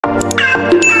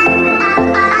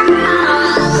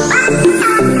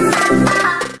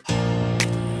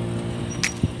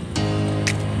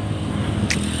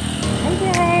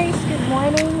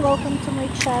Welcome to my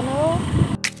channel.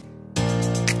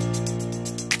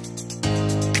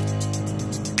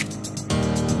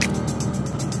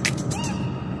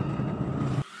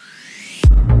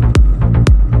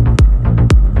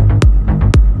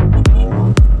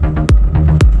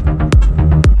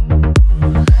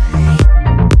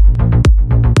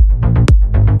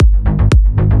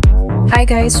 Hi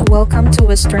guys, welcome to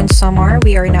Western Samar.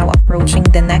 We are now approaching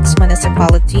the next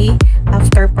municipality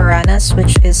after Paranas,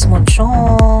 which is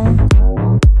Mochong.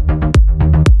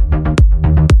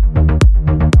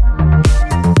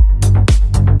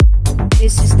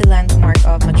 This is the landmark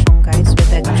of Mochong, guys,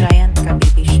 with a giant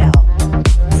Calbiga shell.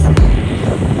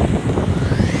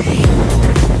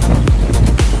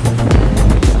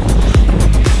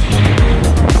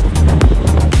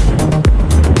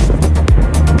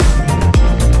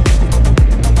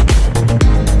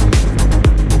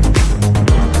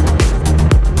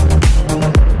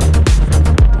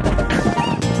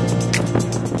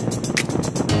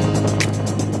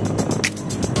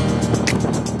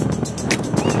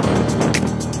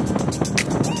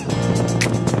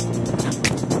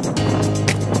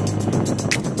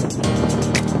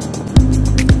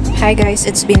 Hi guys,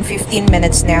 it's been 15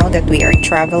 minutes now that we are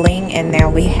traveling, and now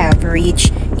we have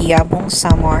reached Yabong,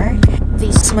 Samar.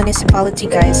 This municipality,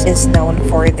 guys, is known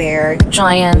for their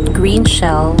giant green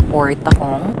shell or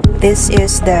tahong. This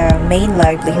is the main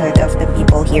livelihood of the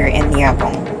people here in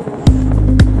Yabong.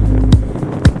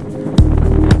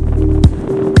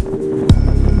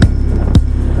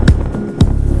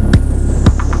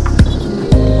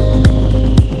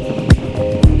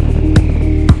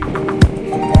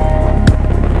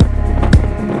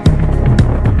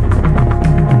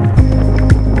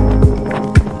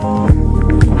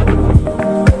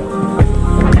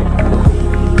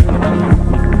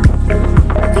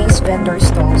 Vendor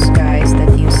stalls, guys,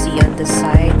 that you see on the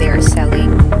side, they are selling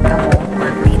tahong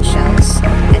or green shells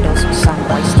and also some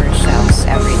oyster shells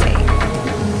every day.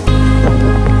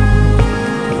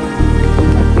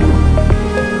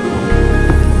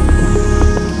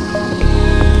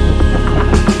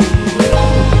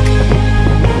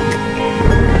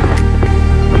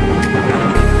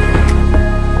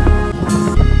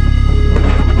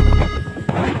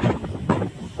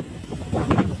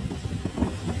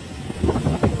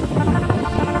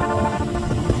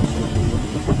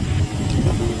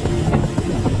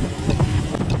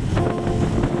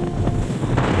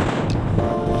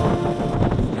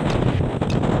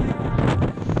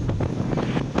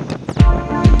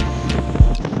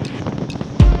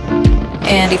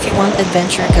 And if you want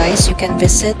adventure, guys, you can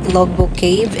visit Langon-Gobingob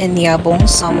Cave in Yabong,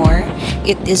 Samar.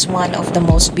 It is one of the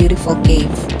most beautiful cave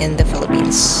in the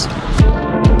Philippines.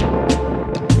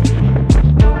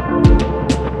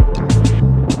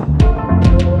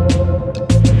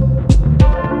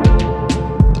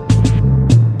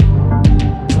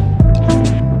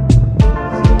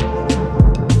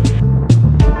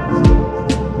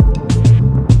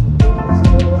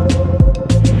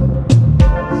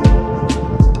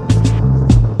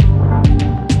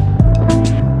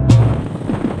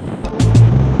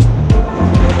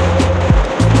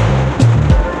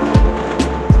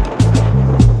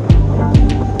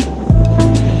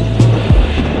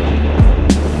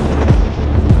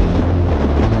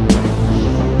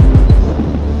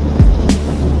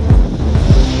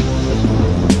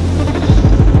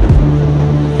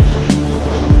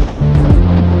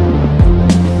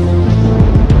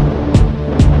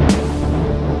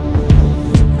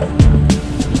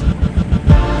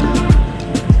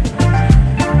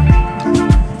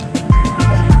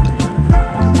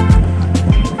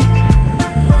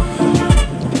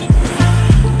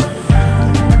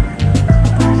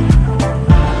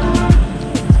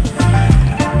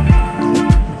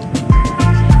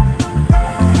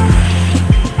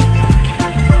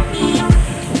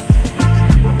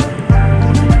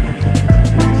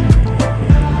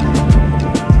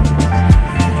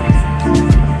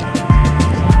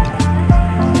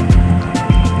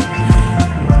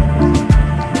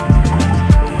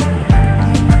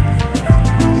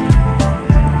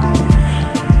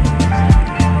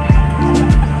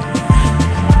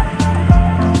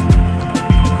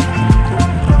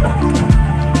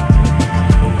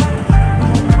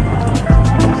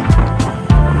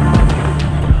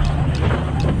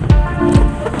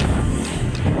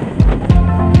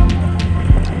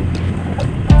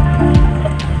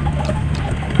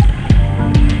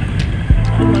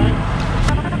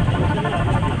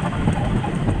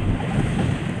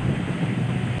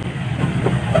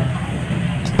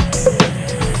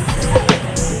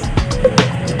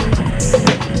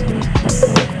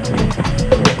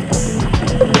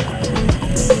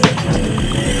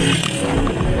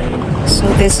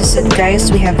 So guys,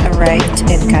 we have arrived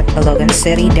in Catbalogan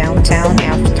City downtown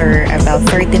after about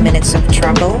 30 minutes of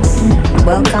travel.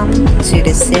 Welcome to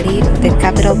the city, the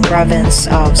capital province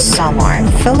of Samar,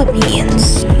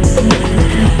 Philippines.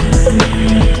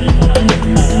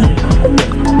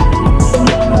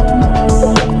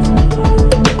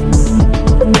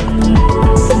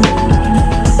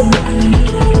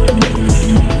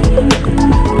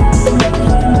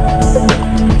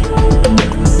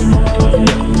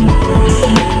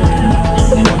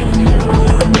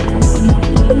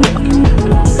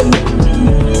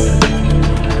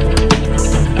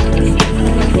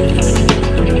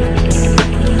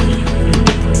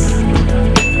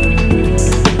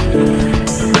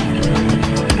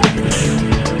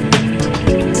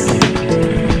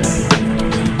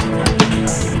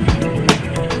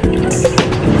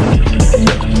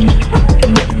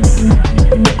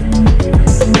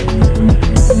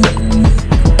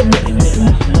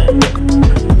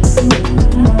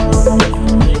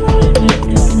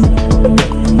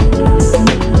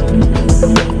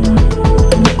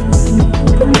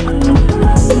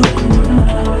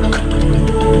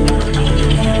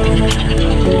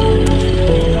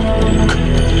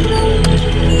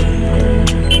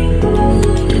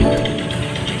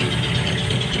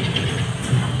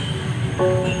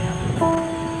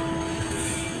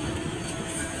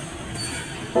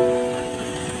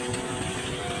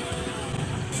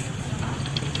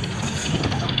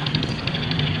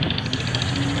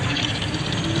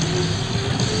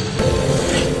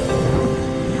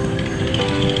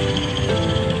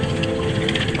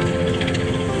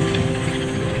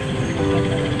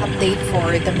 Update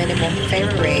for the minimum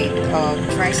fare rate of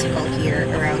tricycle here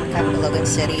around Catbalogan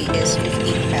City is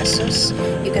 15 pesos.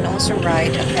 You can also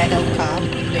ride a pedal cab,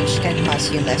 which can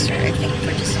cost you lesser. I think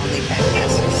for just only 10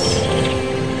 pesos.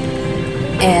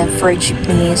 And for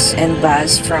jeepneys and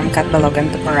bus from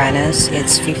Catbalogan to Paranas,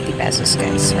 it's 50 pesos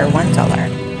guys, or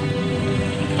 $1.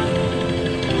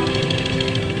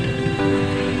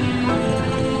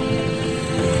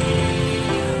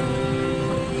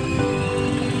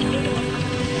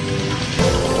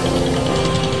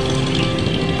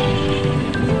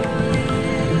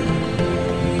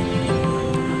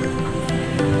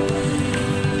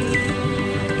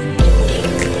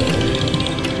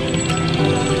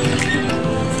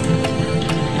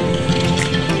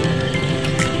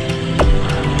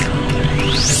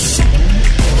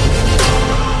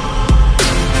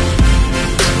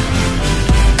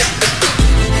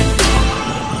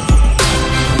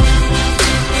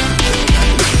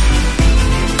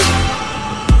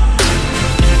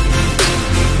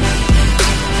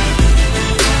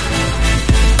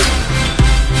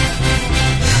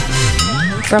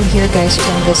 From here guys, you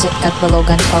can visit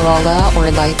Catbalogan Parola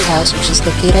or Lighthouse, which is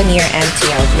located near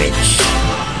Antioch Bridge.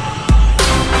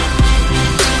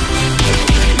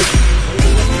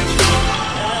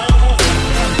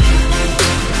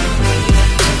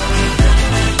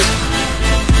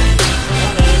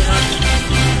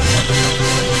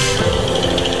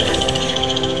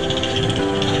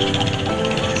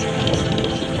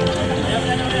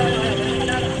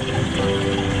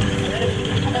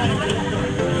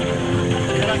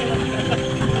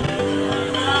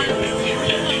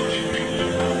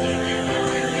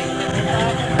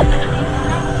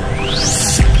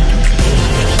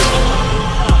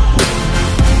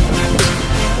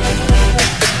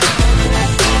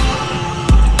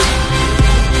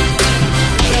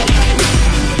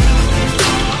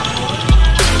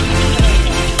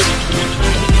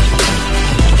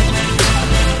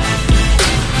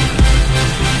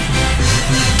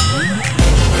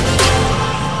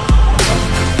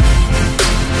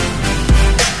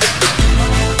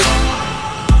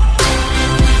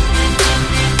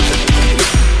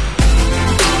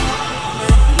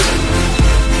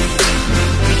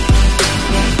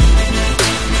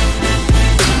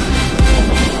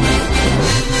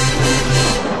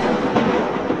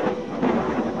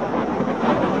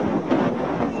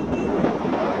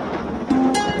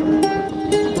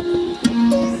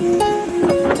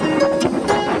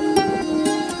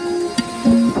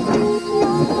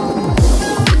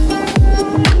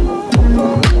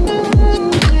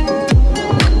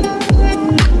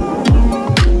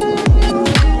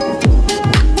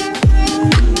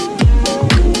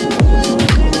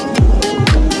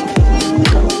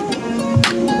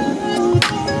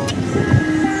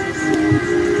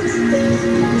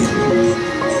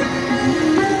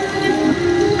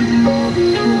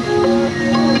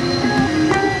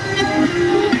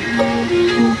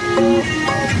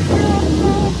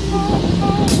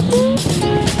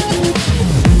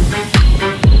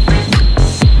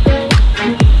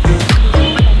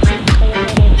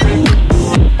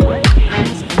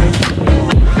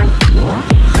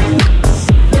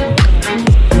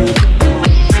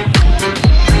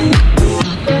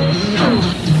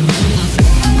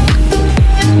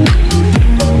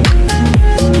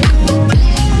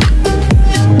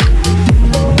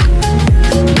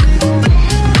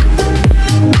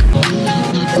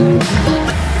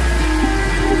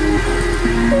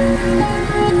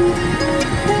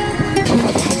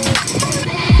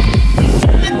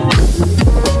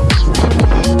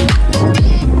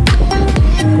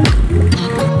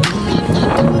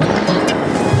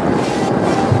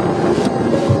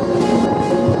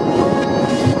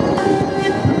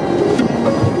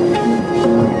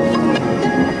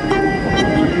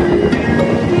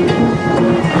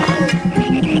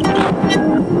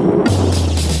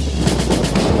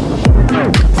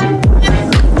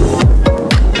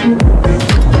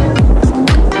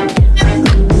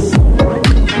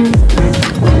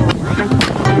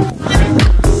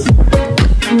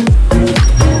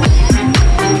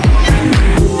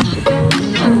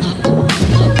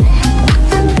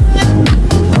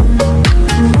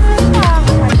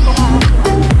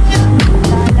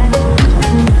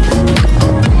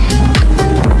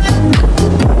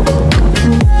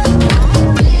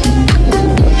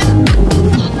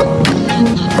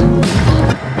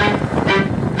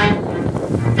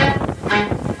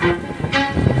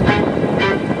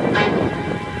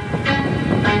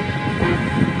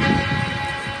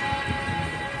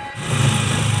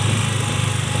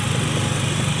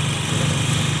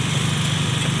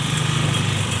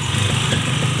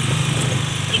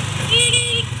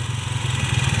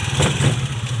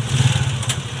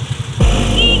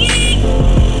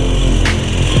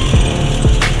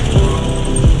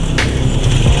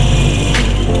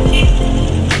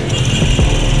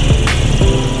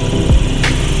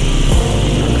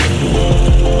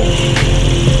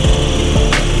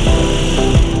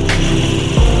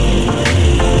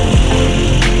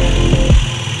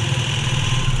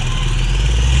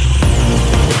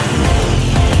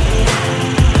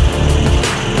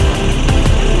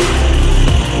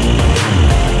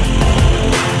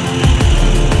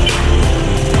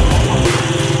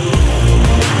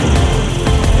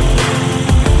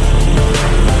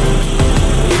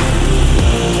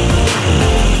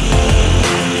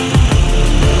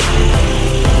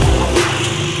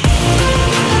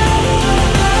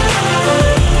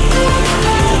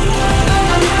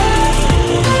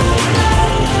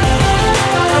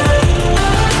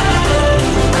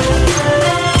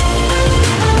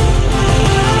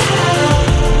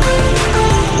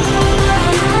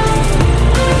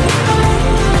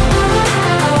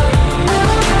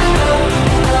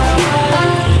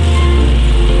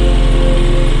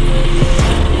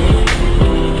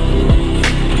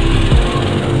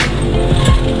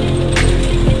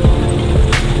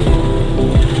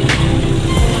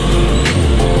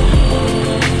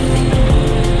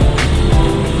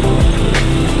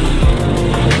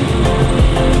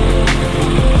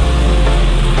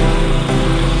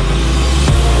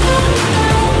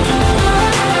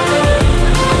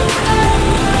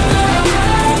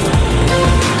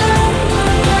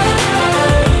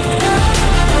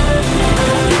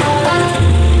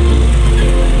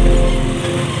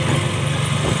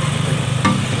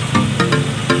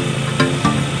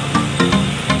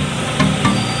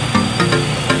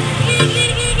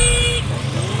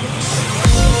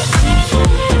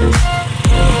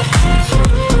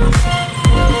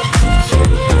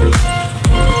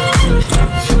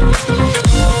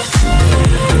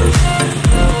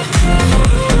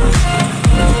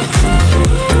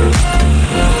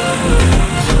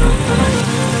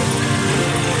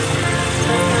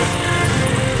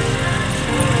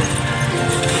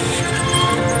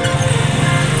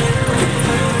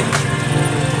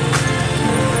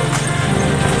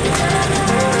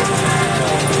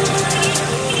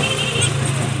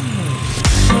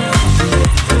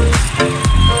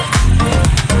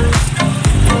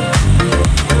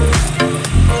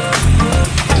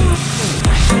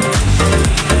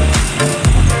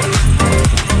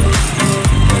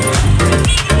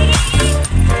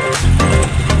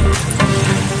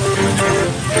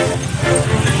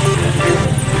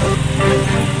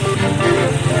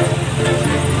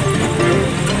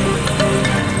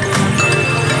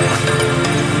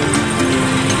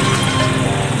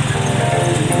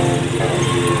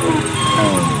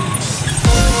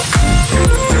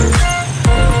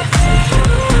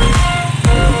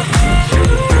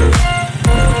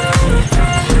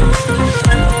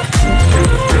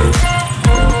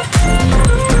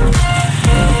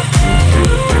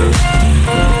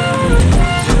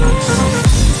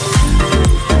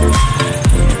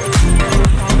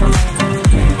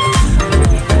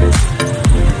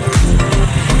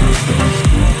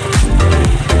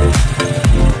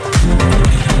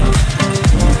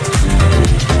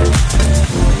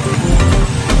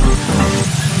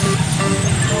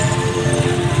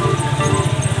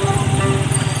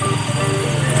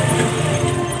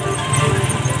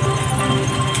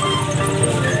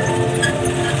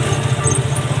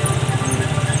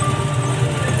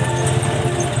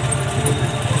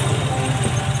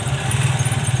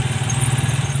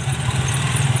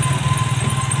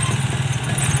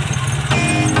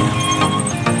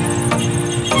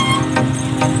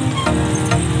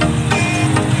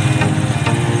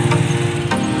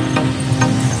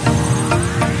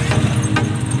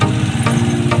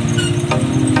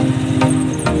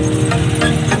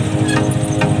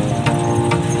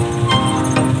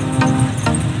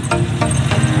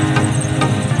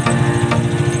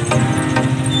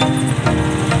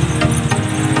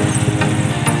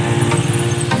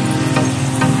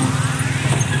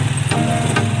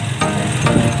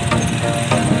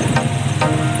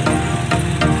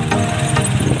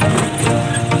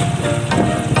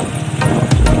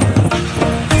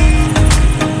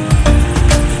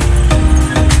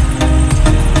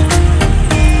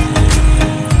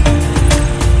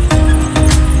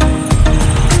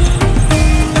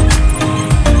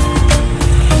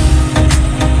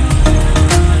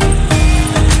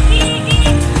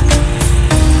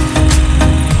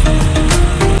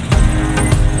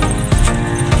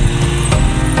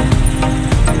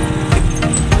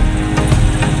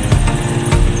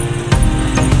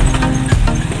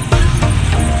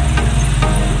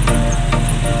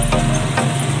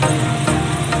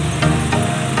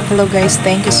 Hello guys,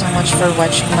 thank you so much for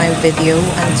watching my video.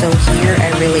 Until here,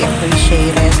 I really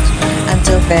appreciate it.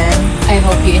 Until then, I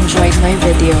hope you enjoyed my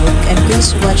video. And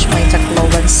please watch my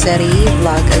Tacloban City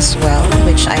vlog as well,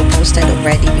 which I posted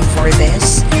already before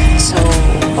this. So,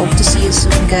 hope to see you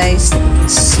soon guys.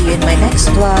 See you in my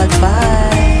next vlog.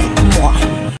 Bye! Mwah!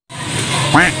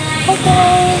 Hi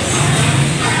guys!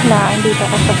 Andito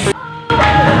ako sa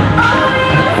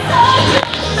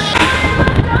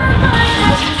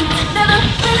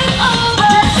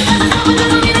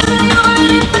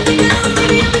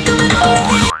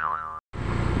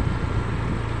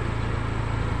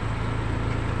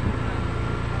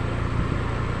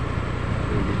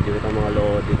Dito ang mga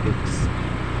loaded pics.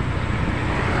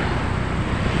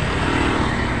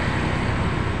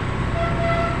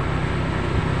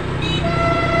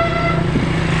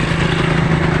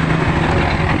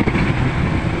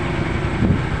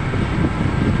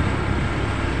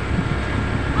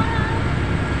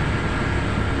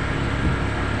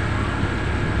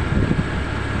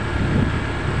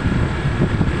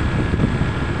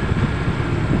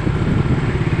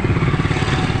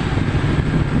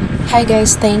 Hi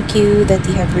guys, thank you that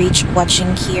you have reached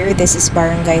watching here. This is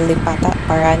Barangay Lipata,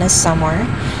 Paranas, Samar.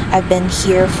 I've been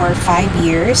here for 5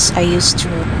 years. I used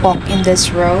to walk in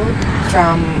this road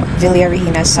from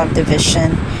Villarihina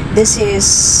subdivision. This is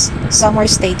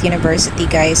Samar State University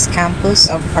guys,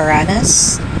 campus of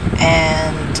Paranas.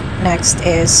 And next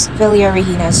is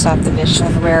Villarihina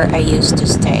subdivision where I used to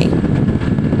stay.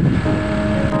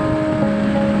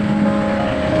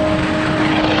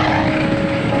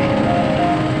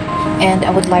 And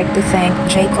I would like to thank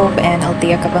Jacob and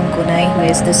Althea Cabangunay, who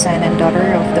is the son and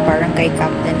daughter of the barangay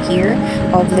captain here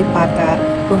of Lipata,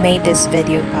 who made this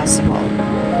video possible.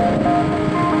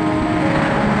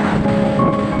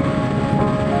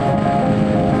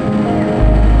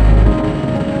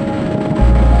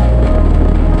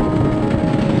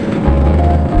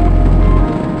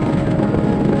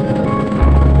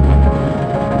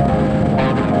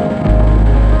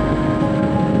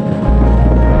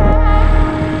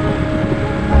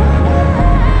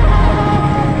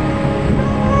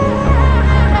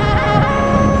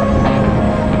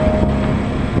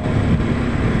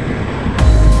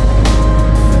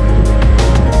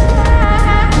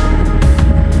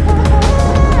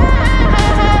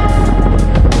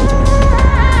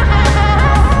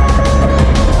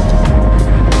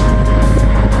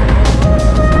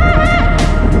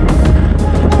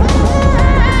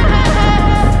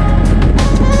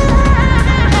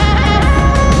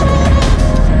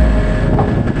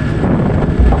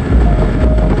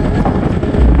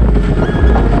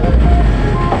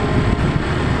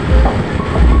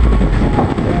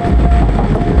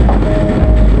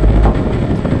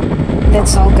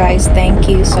 That's all guys, thank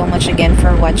you so much again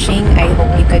for watching. I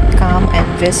hope you could come and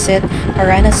visit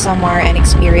Paranas Samar and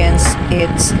experience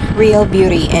its real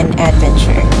beauty and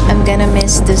adventure. I'm gonna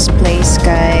miss this place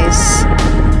guys.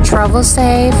 Travel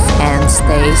safe and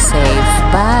stay safe.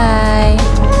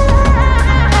 Bye!